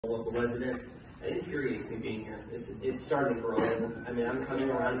Local resident. It infuriates me being here. It's starting to grow. I mean, I'm coming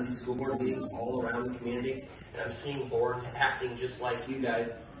around to these school board meetings all around the community, and I'm seeing boards acting just like you guys,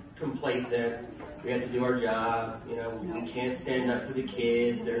 complacent. We have to do our job. You know, we can't stand up for the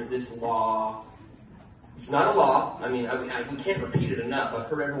kids. There's this law. It's not a law. I mean, we can't repeat it enough. I've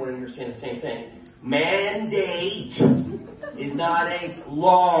heard everyone in here saying the same thing. Mandate is not a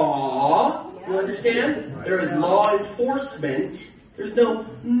law. You understand? There is law enforcement. There's no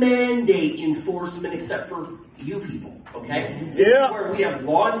mandate enforcement except for you people, okay? This is where we have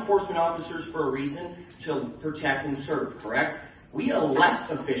law enforcement officers for a reason, to protect and serve, correct? We elect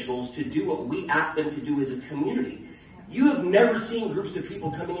officials to do what we ask them to do as a community. You have never seen groups of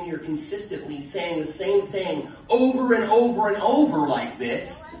people coming in here consistently saying the same thing over and over and over like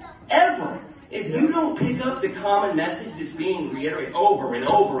this, ever. If you don't pick up the common message that's being reiterated over and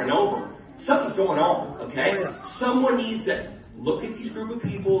over and over, something's going on, okay? Someone needs to look at these group of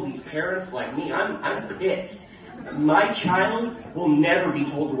people, these parents like me. I'm pissed. My child will never be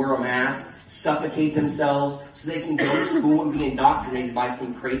told to wear a mask, suffocate themselves, so they can go to school and be indoctrinated by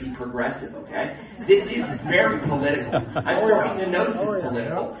some crazy progressive, okay? This is very political. I'm starting to notice it's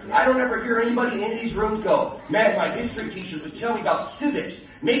political. I don't ever hear anybody in these rooms go, man, my history teacher was telling me about civics,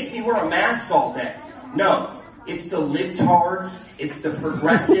 makes me wear a mask all day. No. It's the libtards, it's the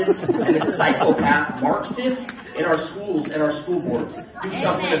progressives, and the psychopath Marxists in our schools and our school boards. Do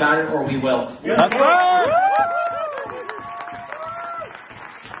something about it or we will. That's right.